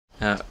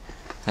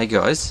Hey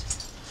guys.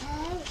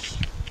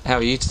 How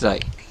are you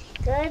today?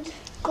 Good.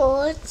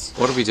 Good.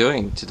 What are we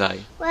doing today?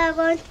 We're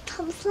going to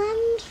Tom's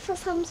Land for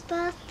Tom's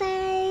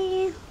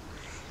birthday.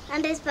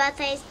 And his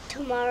birthday's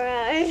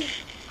tomorrow.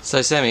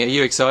 So Sammy, are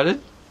you excited?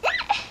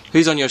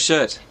 Who's on your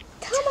shirt?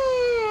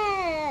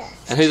 Thomas!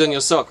 And who's on your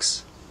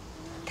socks?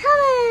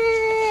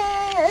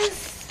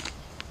 Thomas!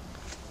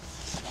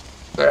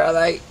 Where are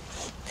they?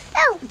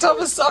 Oh!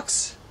 Thomas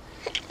socks!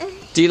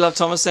 Do you love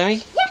Thomas, Sammy?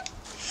 Yeah.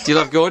 Do you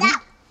love Gordon? Yeah.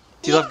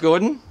 Do you love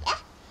Gordon? Yeah.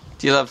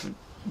 Do you love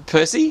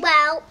Percy?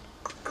 Well,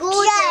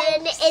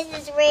 Gordon is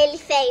his really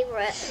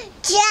favourite.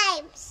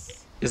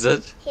 James! Is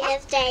it? He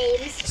loves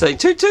James. Say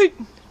toot toot!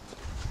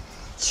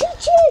 Choo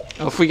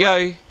choo! Off we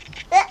go!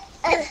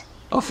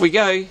 Off we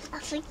go!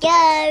 Off we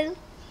go!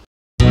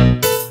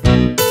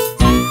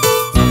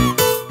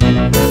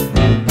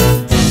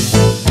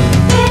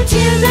 They're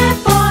 2, they're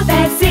 4,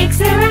 they're 6,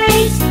 they're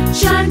 8,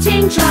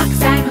 shunting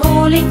trucks and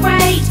hauling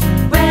freight.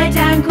 Red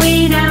and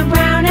green and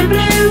brown and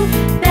blue,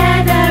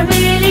 they're the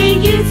really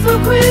youthful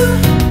crew.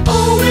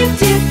 All with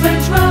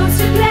different roles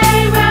to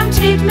play, round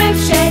Tidmouth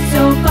sheds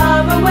or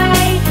far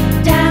away.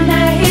 Down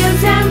the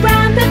hills and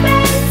round the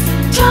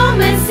bends,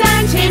 Thomas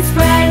and his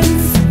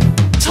friends.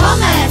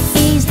 Thomas,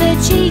 He's the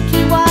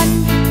cheeky one,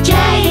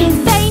 James,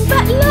 insane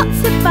but lots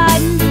of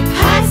fun.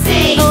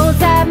 Percy, Pulls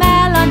their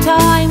mail on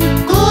time,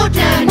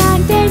 Gordon,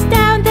 Manda's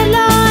down the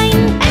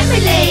line.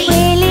 Emily,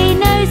 Really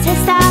knows her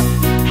stuff,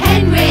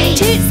 Henry,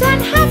 toots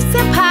and huffs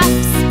and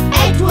puffs.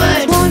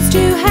 Edward, Wants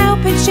to help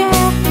and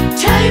share.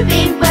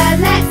 Toby, well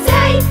let's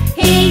say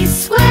he's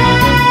square.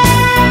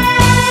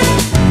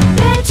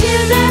 They're 2,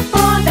 they're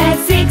 4, they're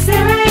 6,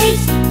 they're 8,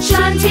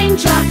 shunting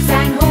trucks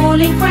and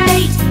hauling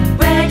freight.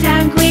 Red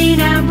and green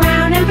and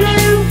brown and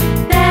blue,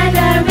 they're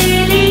the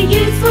really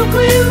youthful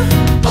crew.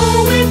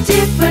 All with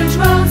different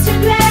roles to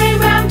play,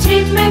 round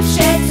Tidmouth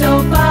sheds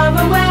or far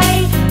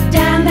away.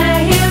 Down the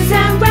hills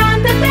and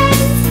round the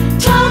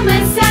bends,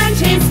 Thomas and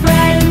his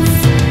friends.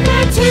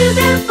 They're 2,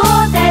 they're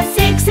 4, they're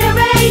 6, they're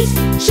 8,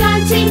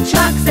 shunting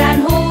trucks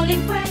and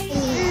hauling freight.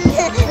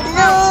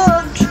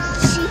 Look,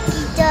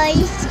 cheeky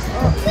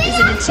dinosaur. Is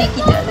it a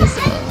cheeky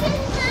dinosaur?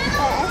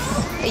 Yes.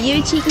 Are you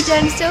a cheeky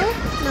dinosaur?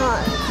 No.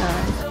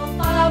 So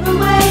far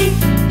away,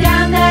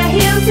 down the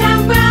hills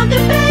and round the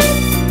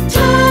bends,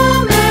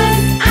 Thomas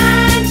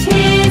and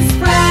his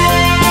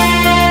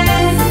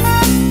friends.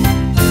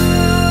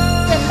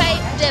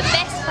 The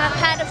best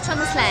part of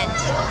Thomas Land.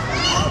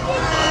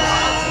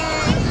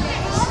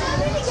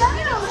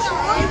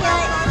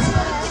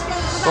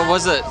 What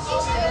was it?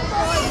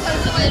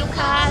 The little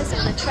cars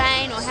or the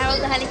train or Harold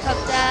the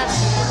helicopter.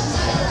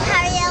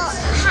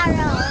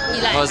 Harold.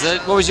 You like What was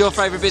it? What was your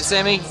favourite bit,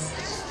 Sammy?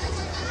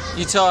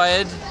 You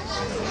tired?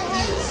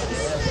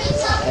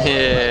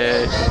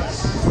 Yeah.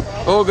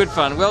 All good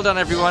fun. Well done,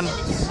 everyone.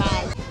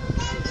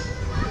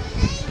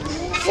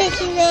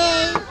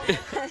 Chicken.